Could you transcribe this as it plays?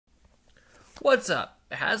What's up?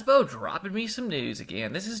 Hasbro dropping me some news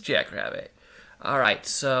again. This is Jackrabbit. Alright,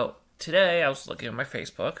 so today I was looking at my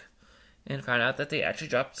Facebook and found out that they actually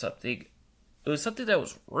dropped something. It was something that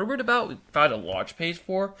was rumored about. We found a launch page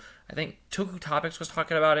for. I think Toku Topics was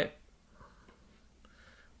talking about it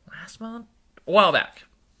last month? A while back.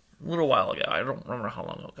 A little while ago. I don't remember how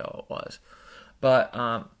long ago it was. But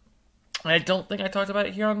I don't think I talked about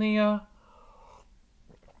it here on the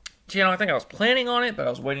channel. I think I was planning on it, but I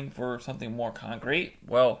was waiting for something more concrete.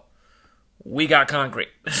 Well, we got concrete.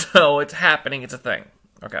 So it's happening. It's a thing.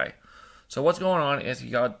 Okay. So what's going on is,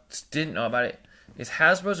 you guys didn't know about it, is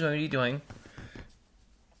Hasbro's going to be doing,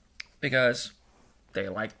 because they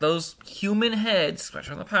like those human heads,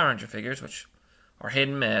 especially on the Power Ranger figures, which are hit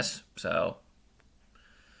and miss. So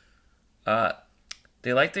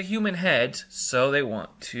they like the human heads, so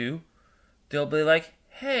they'll be like,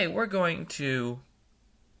 hey, we're going to...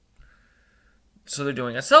 So they're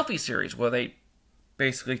doing a selfie series where they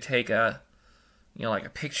basically take like a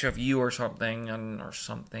picture of you or something, and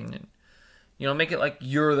make it like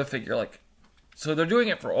you're the figure. Like, so they're doing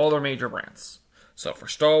it for all their major brands. So for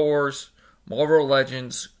Star Wars, Marvel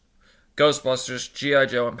Legends, Ghostbusters, G.I.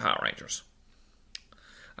 Joe, and Power Rangers.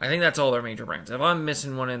 I think that's all their major brands. If I'm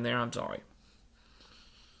missing one in there, I'm sorry.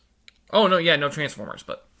 Oh, no, yeah, no Transformers,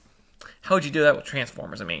 but how would you do that with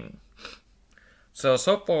Transformers? I mean, so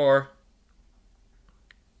far...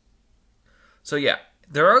 So yeah,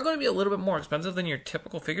 they are going to be a little bit more expensive than your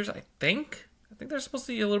typical figures, I think. I think they're supposed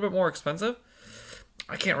to be a little bit more expensive.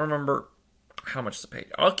 I can't remember how much to pay.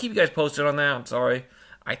 I'll keep you guys posted on that, I'm sorry.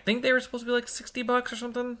 I think they were supposed to be like $60 or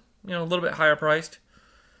something. A little bit higher priced.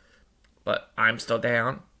 But I'm still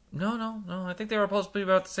down. No. I think they were supposed to be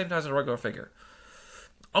about the same size as a regular figure.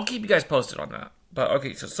 I'll keep you guys posted on that. But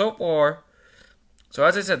okay, so far... So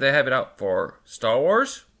as I said, they have it out for Star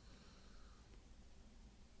Wars...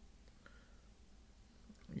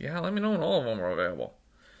 Yeah, let me know when all of them are available.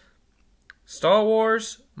 Star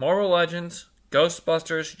Wars, Marvel Legends,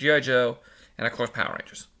 Ghostbusters, G.I. Joe, and of course Power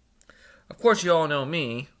Rangers. Of course, you all know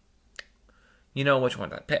me. You know which one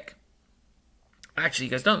to pick. Actually,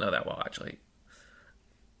 you guys don't know that well, actually.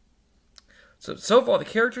 So far, the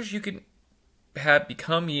characters you can have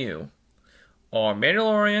become you are a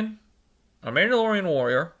Mandalorian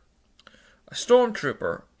warrior, a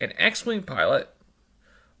Stormtrooper, an X-Wing pilot,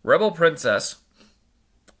 Rebel Princess,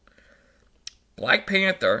 Black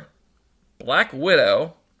Panther, Black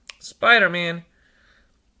Widow, Spider-Man,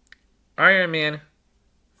 Iron Man,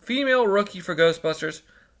 female rookie for Ghostbusters,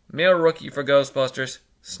 male rookie for Ghostbusters,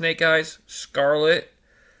 Snake Eyes, Scarlet,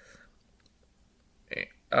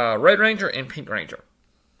 Red Ranger, and Pink Ranger.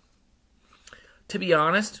 To be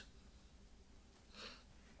honest,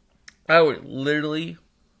 I would literally...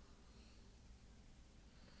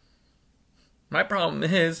 My problem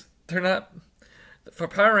is, they're not... For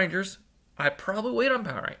Power Rangers... I'd probably wait on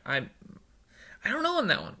Power Rangers. I don't know on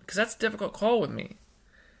that one, because that's a difficult call with me.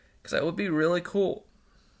 Because that would be really cool.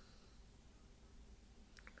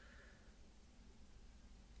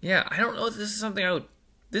 Yeah, I don't know if this is something I would...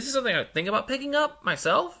 This is something I would think about picking up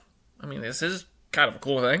myself. I mean, this is kind of a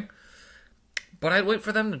cool thing. But I'd wait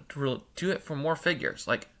for them to do it for more figures.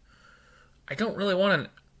 Like, I don't really want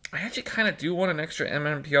I actually kind of do want an extra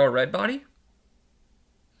MMPR red body.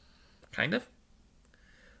 Kind of.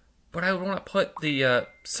 But I would want to put the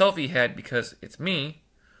selfie head, because it's me,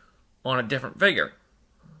 on a different figure.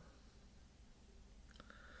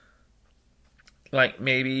 Like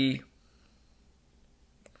maybe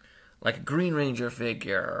like a Green Ranger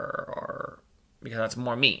figure, or because that's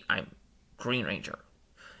more me. I'm Green Ranger.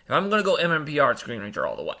 If I'm going to go MMPR, it's Green Ranger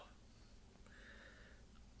all the way.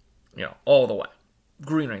 All the way.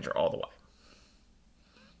 Green Ranger all the way.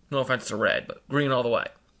 No offense to Red, but Green all the way.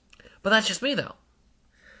 But that's just me, though.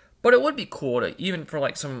 But it would be cool to, even for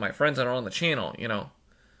like some of my friends that are on the channel,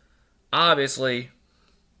 obviously,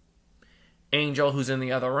 Angel, who's in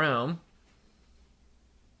the other room.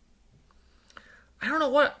 I don't know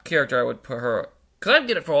what character I would put her, because I'd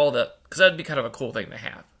get it for because that'd be kind of a cool thing to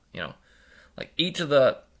have, Like each of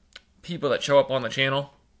the people that show up on the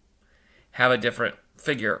channel have a different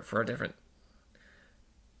figure for a different,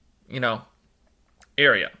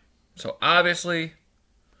 area. So obviously...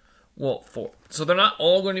 Well, so they're not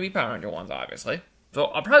all going to be Power Ranger ones, obviously. So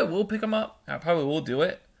I probably will pick them up. I probably will do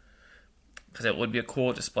it, because it would be a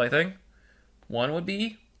cool display thing. One would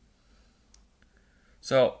be...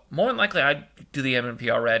 So, more than likely, I'd do the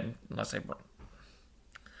MMPR red, unless they...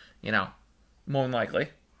 more than likely.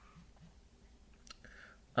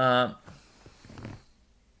 And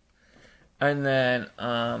then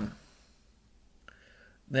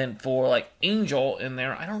for, like, Angel in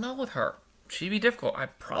there, I don't know with her. she'd be difficult.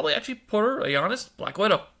 I'd probably actually put her, to be honest, Black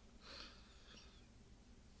Widow.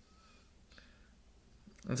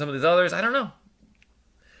 And some of these others, I don't know.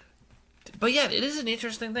 But yeah, it is an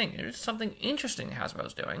interesting thing. It is something interesting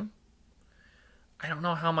Hasbro's doing. I don't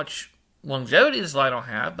know how much longevity this line will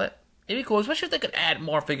have, but it'd be cool, especially if they could add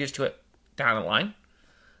more figures to it down the line.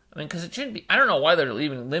 I mean, because it shouldn't be... I don't know why they're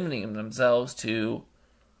even limiting themselves to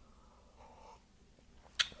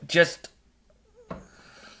just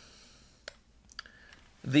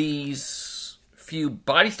these few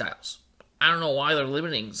body styles. I don't know why they're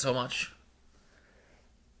limiting so much,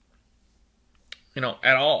 you know,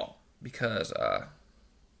 at all. Because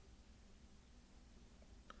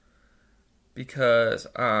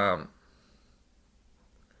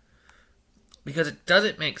it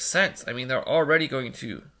doesn't make sense. I mean, they're already going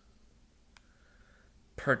to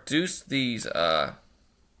produce these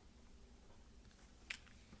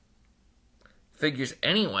figures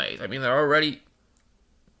anyways. I mean, they're already...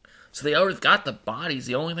 So they already got the bodies.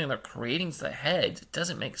 The only thing they're creating is the heads. It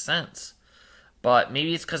doesn't make sense. But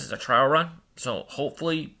maybe it's because it's a trial run. So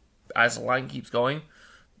hopefully, as the line keeps going,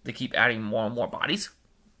 they keep adding more and more bodies.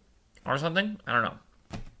 Or something. I don't know.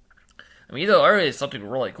 I mean, either or is something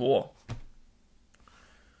really cool.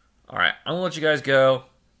 Alright, I'm going to let you guys go.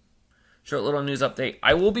 Short little news update.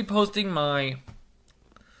 I will be posting my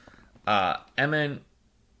MNPR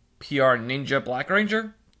Ninja Black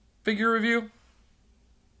Ranger figure review.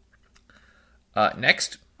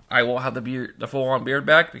 Next, I will have the full-on beard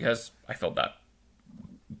back because I filled that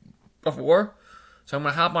before. So I'm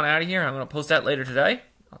going to hop on out of here. I'm going to post that later today.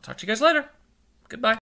 I'll talk to you guys later. Goodbye.